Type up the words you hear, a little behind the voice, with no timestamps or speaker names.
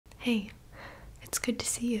Hey, it's good to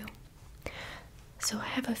see you. So I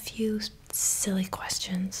have a few silly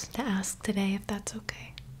questions to ask today, if that's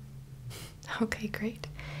okay. Okay, great.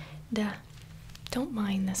 Don't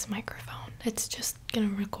mind this microphone. It's just gonna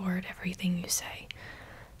record everything you say.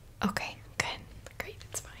 Okay, good. Great,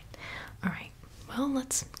 it's fine. Alright, well,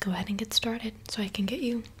 let's go ahead and get started so I can get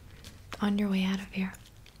you on your way out of here.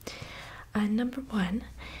 Number one,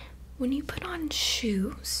 when you put on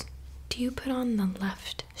shoes, do you put on the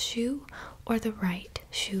left shoe or the right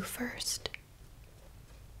shoe first?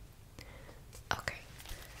 Okay.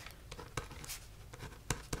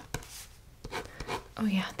 Oh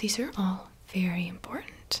yeah, these are all very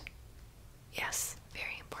important. Yes,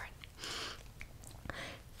 very important.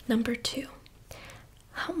 Number two,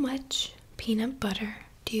 how much peanut butter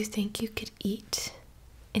do you think you could eat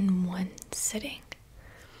in one sitting?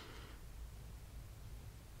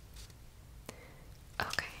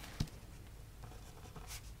 Okay.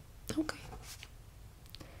 Okay.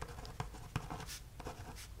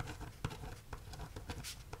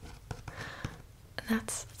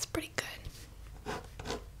 That's pretty good.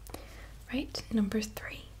 Right, number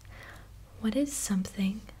three. What is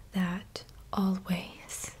something that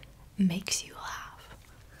always makes you laugh?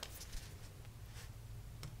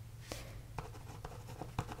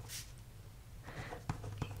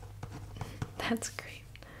 That's great.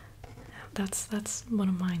 That's one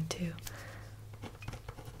of mine too.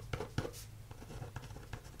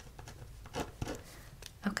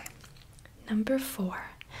 Okay. Number four.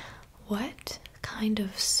 What kind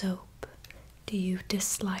of soap do you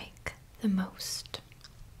dislike the most?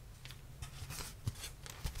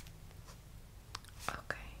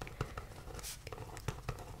 Okay.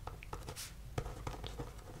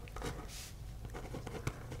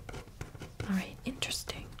 All right,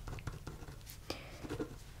 interesting.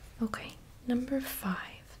 Okay, number five.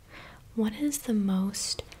 What is the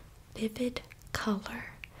most vivid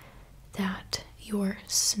color that your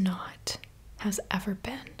snot has ever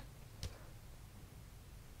been?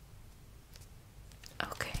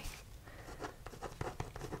 Okay.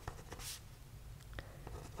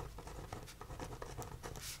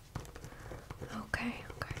 Okay.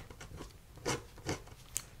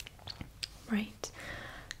 Right.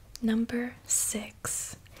 Number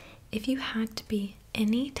six. If you had to be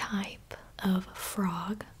any type of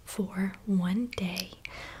frog for one day,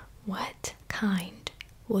 what kind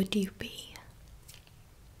would you be?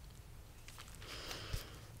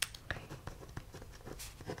 Okay.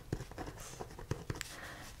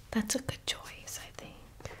 That's a good choice, I think.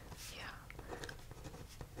 Yeah.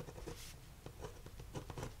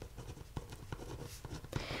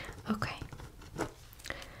 Okay.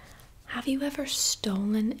 Have you ever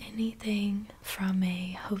stolen anything from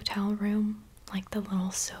a hotel room, like the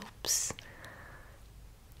little soaps?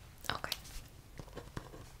 Okay.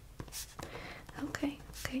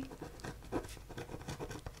 Okay.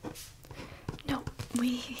 No,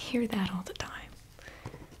 we hear that all the time.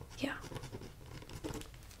 Yeah.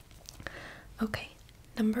 Okay,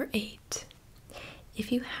 number eight.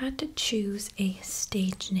 If you had to choose a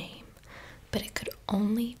stage name, but it could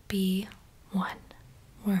only be one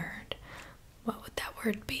word, what would that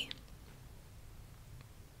word be?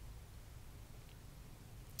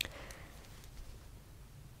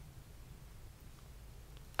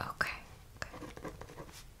 Okay.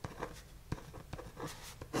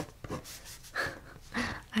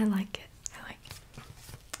 I like it.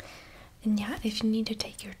 And yeah, if you need to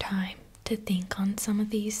take your time to think on some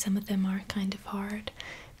of these, some of them are kind of hard,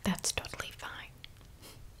 that's totally fine.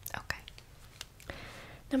 Okay.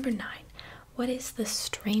 Number nine. What is the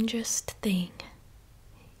strangest thing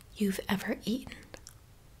you've ever eaten?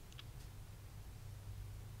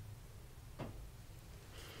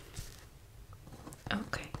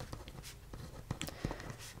 Okay.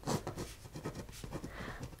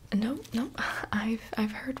 No,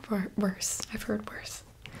 I've heard worse. I've heard worse.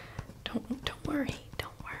 Don't worry.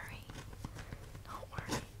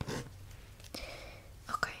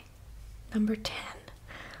 Okay. Number 10.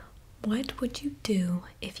 What would you do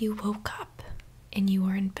if you woke up and you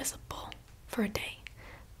were invisible for a day?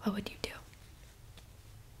 What would you do?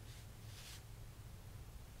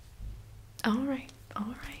 All right.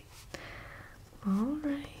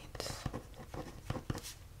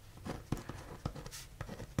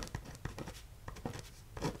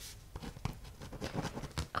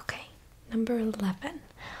 Okay, number 11.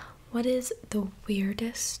 What is the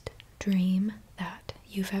weirdest dream that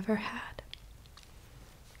you've ever had?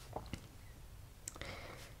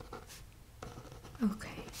 Okay.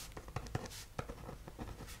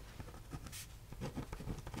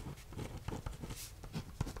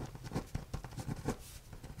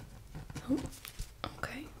 Oh,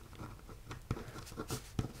 okay.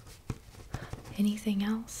 Anything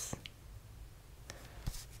else?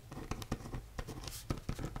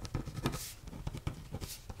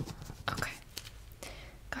 Okay.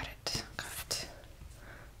 Got it.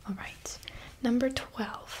 All right. Number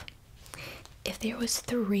 12. If there was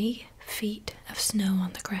 3 feet of snow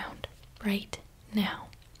on the ground right now,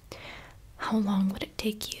 how long would it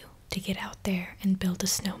take you to get out there and build a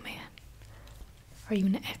snowman? Are you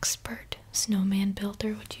an expert snowman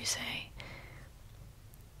builder, would you say?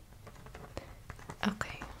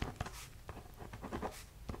 Okay.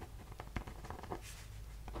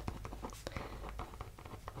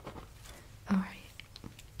 All right.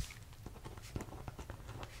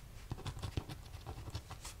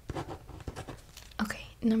 Okay,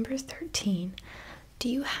 number 13. Do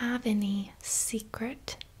you have any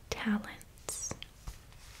secret talents?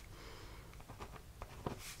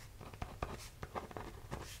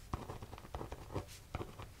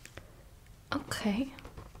 Okay.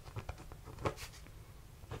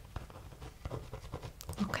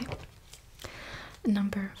 Okay.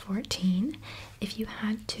 Number 14. If you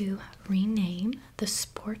had to rename the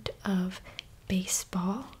sport of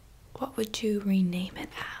baseball, what would you rename it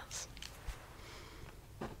as?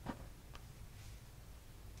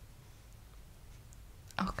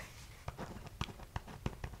 Okay.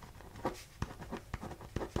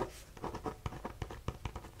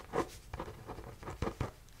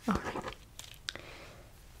 All right.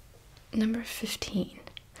 Number 15.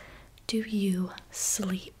 Do you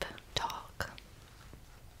sleep talk?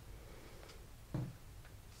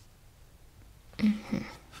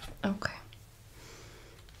 Okay.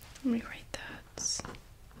 Let me write that.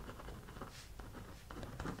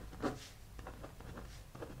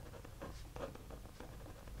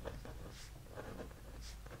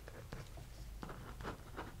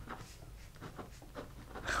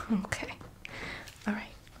 Okay. All right.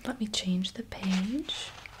 Let me change the page.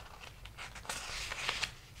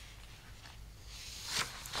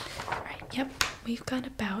 All right. Yep. We've got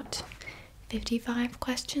about 55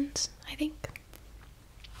 questions, I think.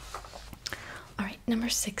 All right. Number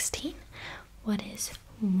 16. What is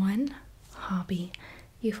one hobby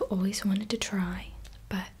you've always wanted to try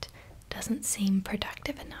but doesn't seem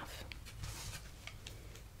productive enough?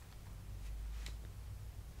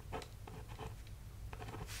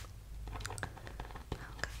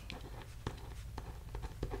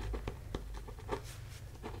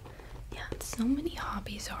 Yeah, so many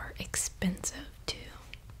hobbies are expensive too.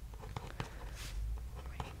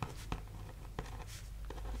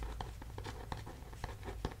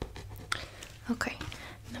 Okay,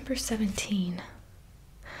 number 17.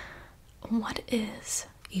 What is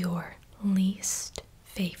your least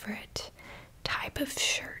favorite type of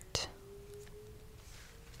shirt?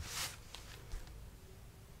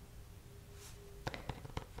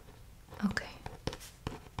 Okay.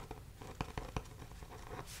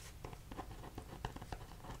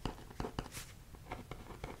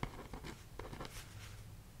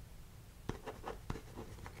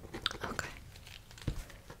 Okay.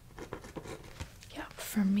 Yeah,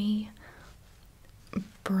 for me,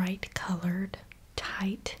 bright colored,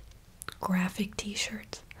 tight, graphic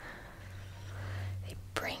t-shirts, they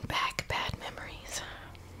bring back bad memories.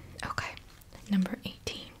 Okay, number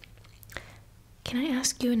 18. Can I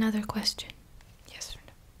ask you another question? Yes or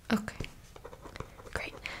no? Okay,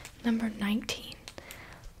 great. Number 19.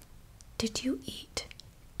 Did you eat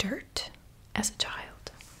dirt as a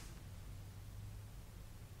child?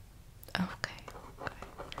 Okay.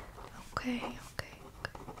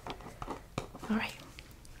 All right.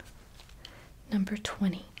 Number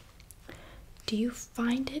 20. Do you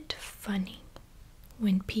find it funny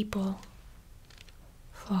when people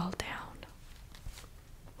fall down?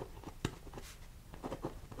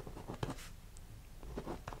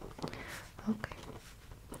 Okay.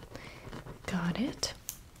 Got it.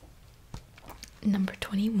 Number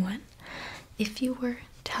 21. If you were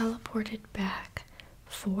teleported back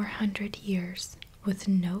 400 years with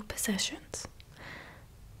no possessions,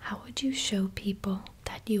 how would you show people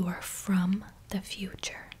that you are from the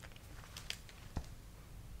future?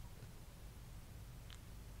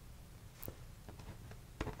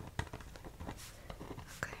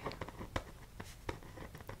 Okay.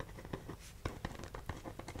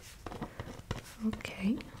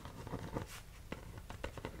 Okay.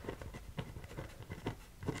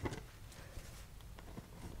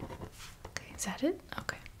 Okay, is that it?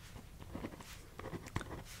 Okay.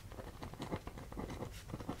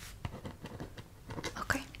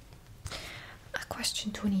 Okay.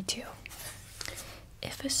 Question 22.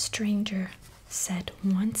 If a stranger said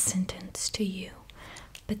one sentence to you,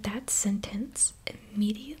 but that sentence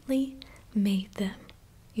immediately made them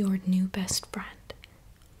your new best friend,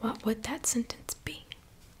 what would that sentence be?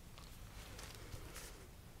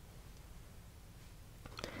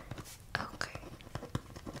 Okay.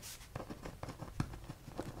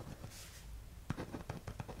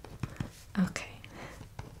 Okay.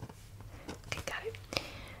 Okay, got it.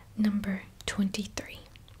 Number 23.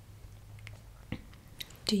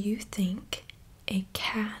 Do you think a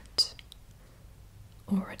cat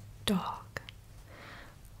or a dog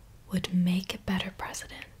would make a better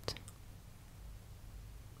president?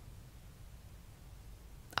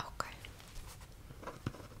 Okay.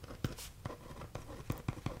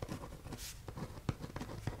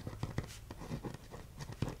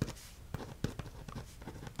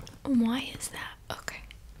 Why is that? Okay.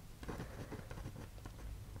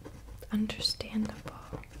 Understandable.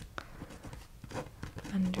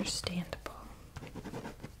 Understandable.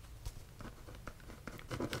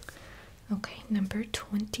 Okay, number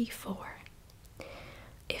 24.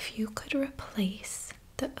 If you could replace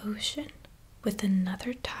the ocean with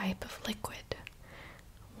another type of liquid,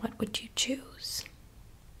 what would you choose?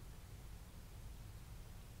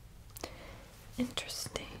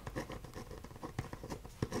 Interesting.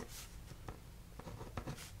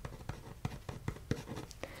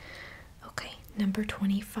 Okay, number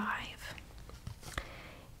 25.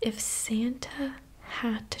 If Santa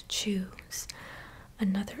had to choose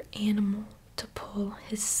another animal to pull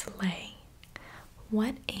his sleigh,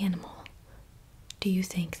 what animal do you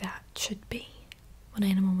think that should be? What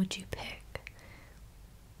animal would you pick?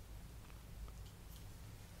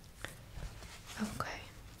 Okay.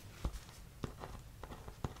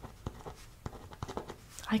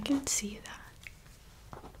 I can see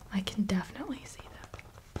that. I can definitely see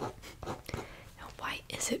that. Now, why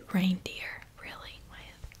is it reindeer? Really?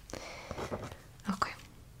 Why? Okay.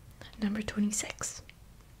 Number 26.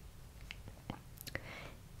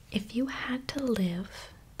 If you had to live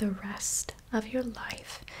the rest of your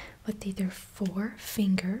life with either 4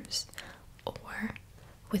 fingers or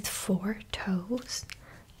with 4 toes,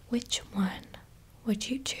 which one would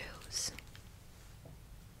you choose?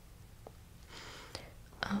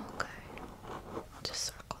 Okay, I'll just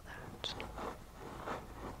circle that.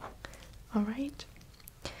 Alright,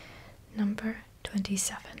 number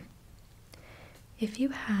 27. If you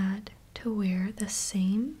had to wear the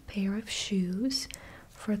same pair of shoes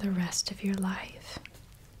for the rest of your life,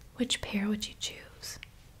 which pair would you choose?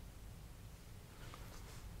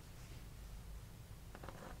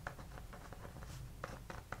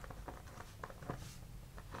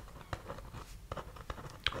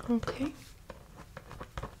 Okay.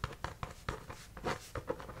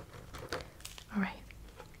 All right.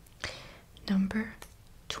 Number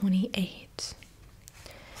 28.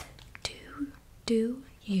 Do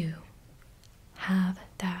you have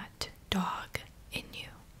that dog in you?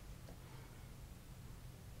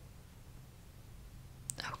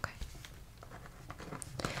 Okay.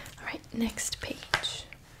 All right, next page.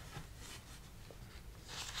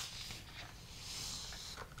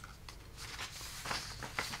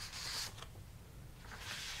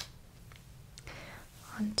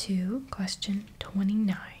 On to question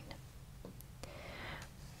 29.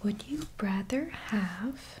 Would you rather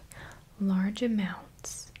have large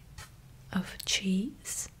amounts of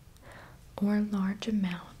cheese or large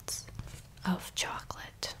amounts of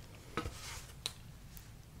chocolate?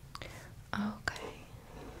 Okay.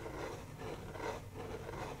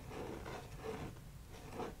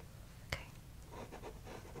 Okay.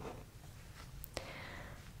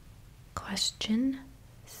 Question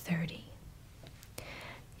 30.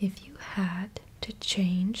 If you had to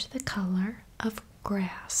change the color of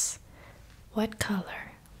grass, what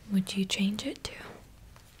color would you change it to?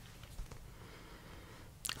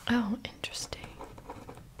 Oh, interesting.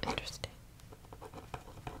 Interesting.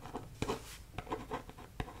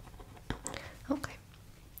 Okay.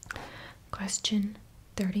 Question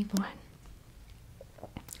 31.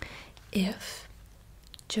 If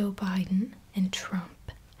Joe Biden and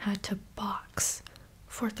Trump had to box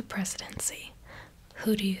for the presidency,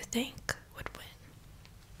 who do you think would win?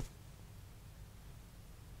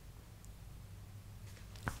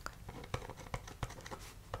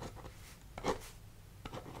 Okay.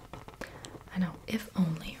 I know, if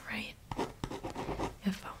only, right?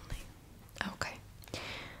 If only. Okay.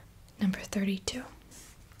 Number 32.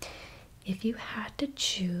 If you had to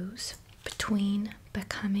choose between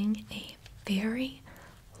becoming a very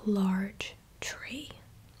large tree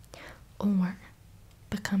or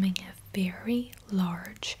becoming a very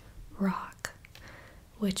large rock,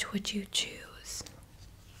 which would you choose?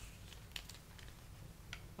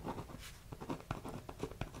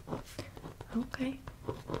 Okay.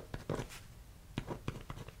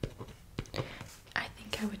 I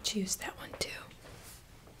think I would choose that one too.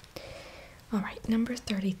 All right, number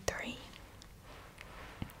 33.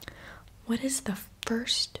 What is the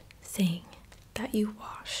first thing that you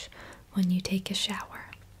wash when you take a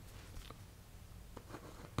shower?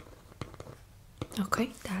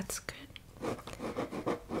 Okay, that's good.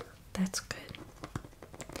 That's good.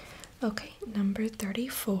 Okay, number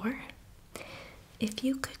 34. If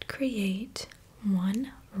you could create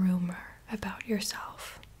one rumor about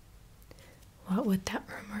yourself, what would that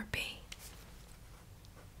rumor be?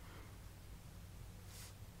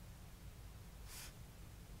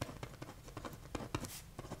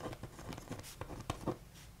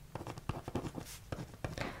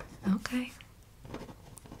 Okay.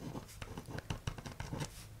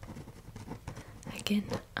 Again,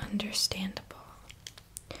 understandable.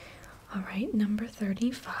 All right, number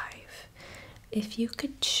 35. If you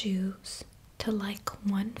could choose to like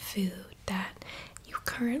one food that you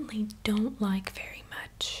currently don't like very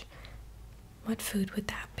much, what food would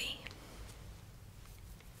that be?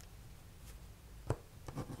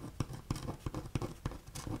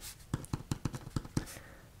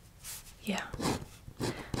 Yeah,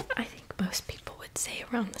 I think most people would say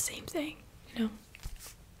around the same thing, you know?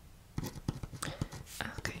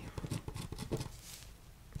 Okay.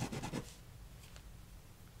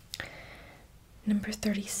 Number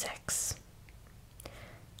 36.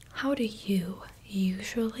 How do you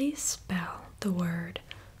usually spell the word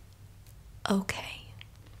okay?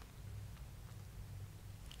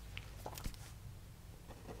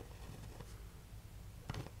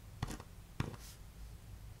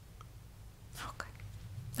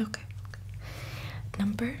 Okay.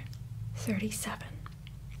 Number 37.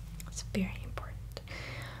 It's very important.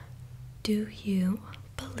 Do you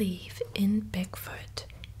believe in Bigfoot?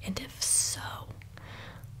 And if so,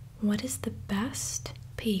 what is the best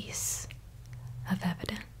piece of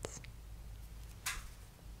evidence?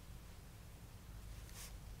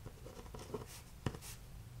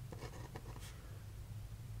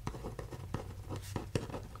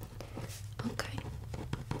 Okay.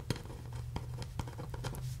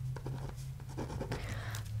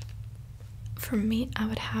 For me, I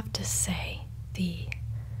would have to say the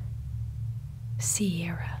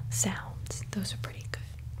Sierra sounds. Those are pretty good.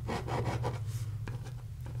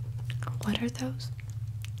 What are those?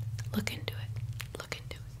 Look into it. Look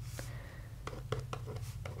into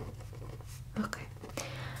it. Okay.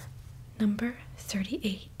 Number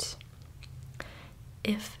 38.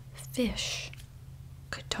 If fish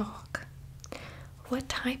could talk, what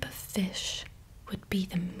type of fish would be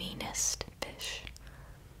the meanest fish?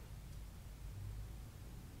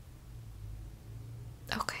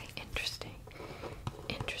 Okay, interesting.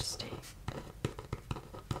 Interesting.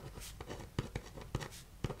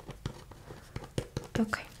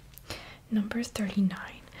 Okay, number 39.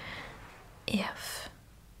 If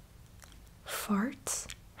farts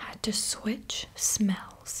had to switch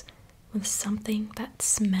smells with something that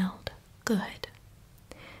smelled good,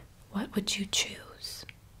 what would you choose?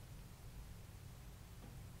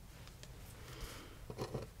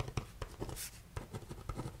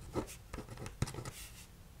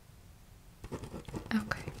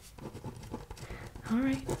 Okay. All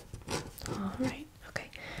right. All right. Okay.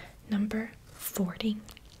 Number 40.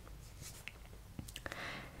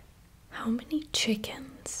 How many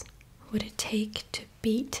chickens would it take to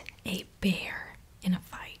beat a bear in a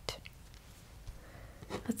fight?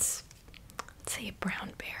 Let's say a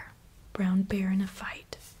brown bear. Brown bear in a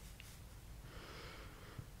fight.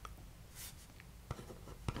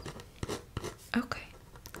 Okay.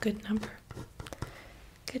 Good number.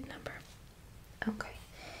 Good number. Okay.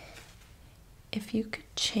 If you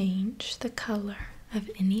could change the color of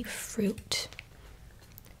any fruit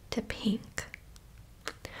to pink,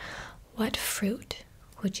 what fruit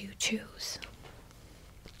would you choose?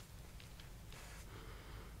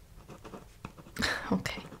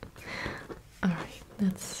 Okay. All right.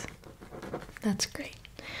 That's great.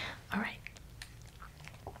 All right.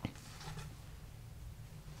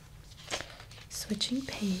 Switching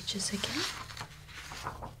pages again.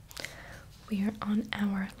 We are on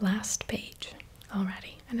our last page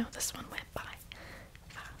already. I know this one went by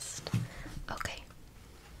fast. Okay.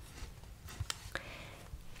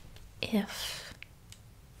 If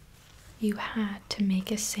you had to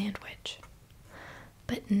make a sandwich,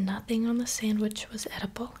 but nothing on the sandwich was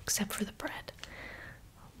edible except for the bread,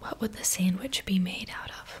 what would the sandwich be made out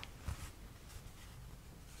of?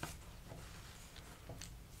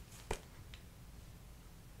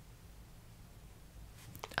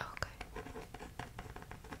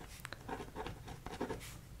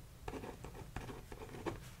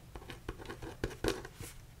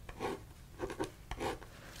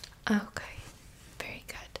 Okay, very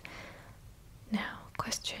good. Now,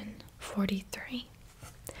 question 43.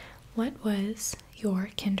 What was your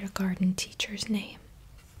kindergarten teacher's name?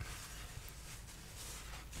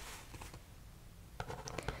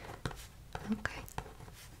 Okay.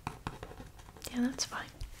 Yeah, that's fine.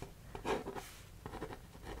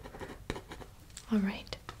 All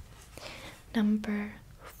right. Number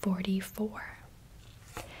 44.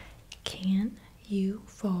 Can you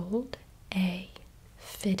fold a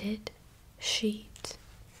fitted sheet?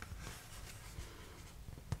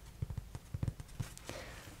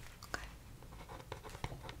 Okay.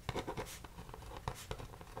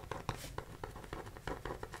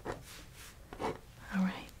 All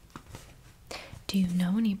right. Do you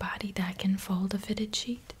know anybody that can fold a fitted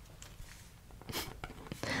sheet?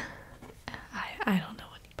 I don't know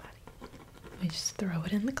anybody. We just throw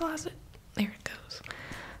it in the closet. There it goes.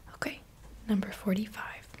 Okay, number 45.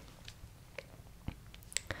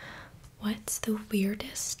 What's the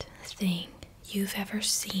weirdest thing you've ever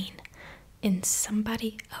seen in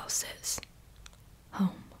somebody else's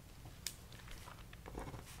home?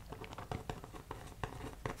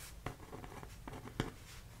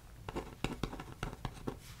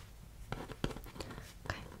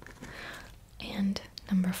 Okay. And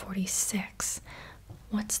number 46.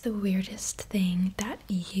 What's the weirdest thing that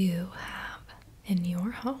you have in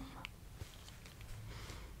your home?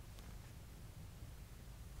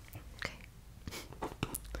 Okay.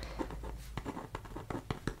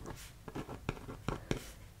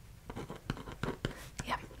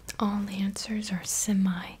 Yeah, all answers are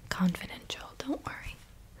semi-confidential, don't worry.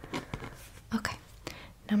 Okay,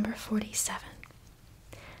 number 47.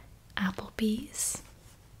 Applebee's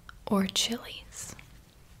or Chili's?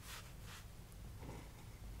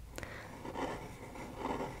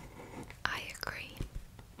 I agree.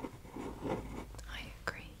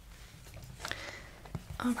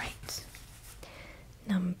 All right.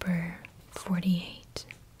 Number 48.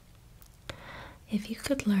 If you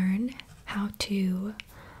could learn how to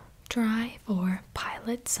drive or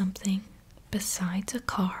pilot something besides a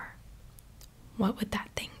car, what would that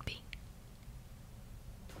thing be?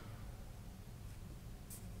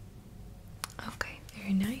 Okay,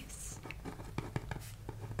 very nice.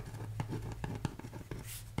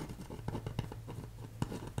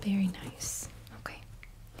 Very nice. Okay.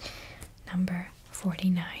 Number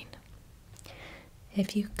 49.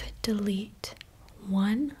 If you could delete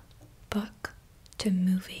one book to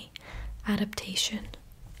movie adaptation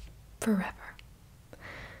forever,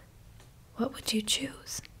 what would you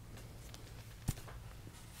choose?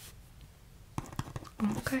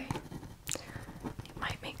 Okay. You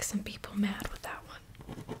might make some people mad with that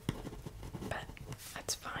one, but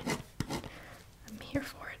that's fine. I'm here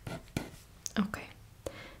for it. Okay.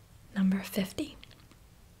 Number 50.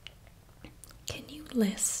 Can you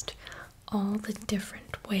list all the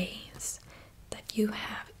different ways that you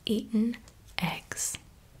have eaten eggs?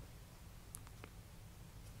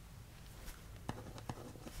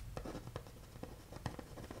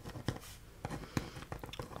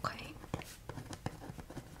 Okay.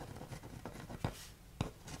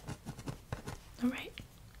 All right.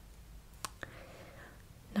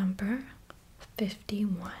 Number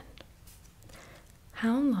 51.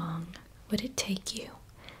 How long would it take you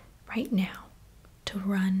right now to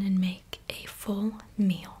run and make a full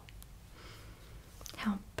meal?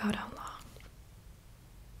 How long?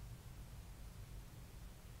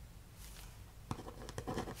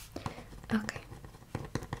 Okay.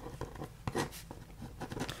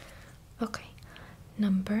 Okay.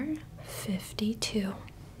 Number 52.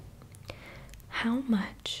 How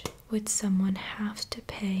much would someone have to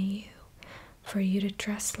pay you for you to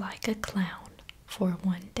dress like a clown for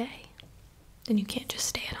one day? Then you can't just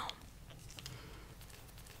stay at home.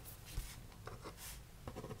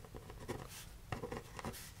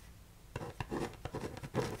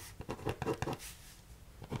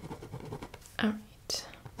 All right.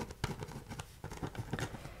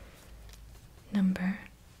 Number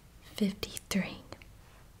 53.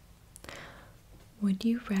 Would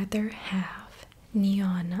you rather have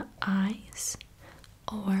neon eyes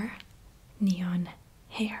or neon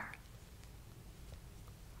hair?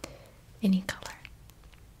 Any color.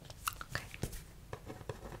 Okay.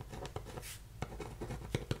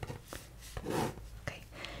 Okay.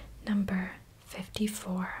 Number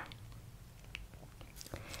 54.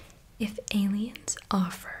 If aliens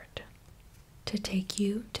offered to take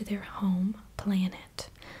you to their home planet,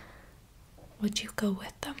 would you go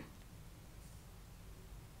with them?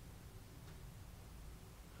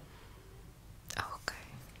 Okay.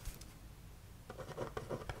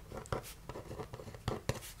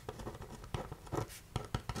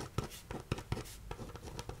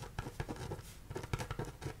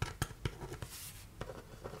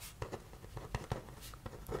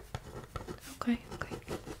 Okay, okay.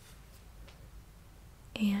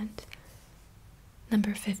 And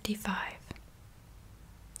number 55,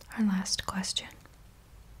 our last question.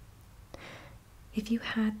 If you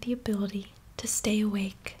had the ability to stay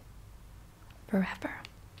awake forever,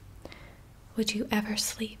 would you ever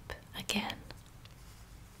sleep again?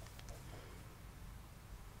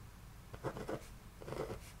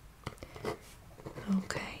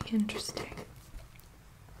 Okay, interesting.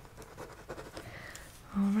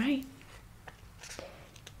 All right.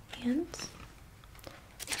 And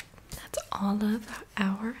that's all of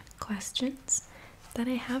our questions that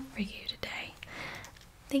I have for you today.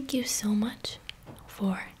 Thank you so much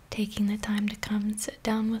for taking the time to come and sit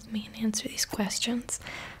down with me and answer these questions.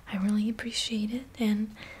 I really appreciate it,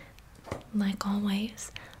 and like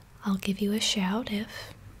always, I'll give you a shout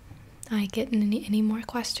if I get any more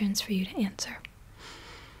questions for you to answer.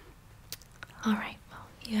 Alright, well,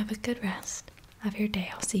 you have a good rest of your day.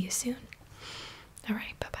 I'll see you soon.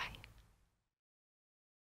 Alright, bye-bye.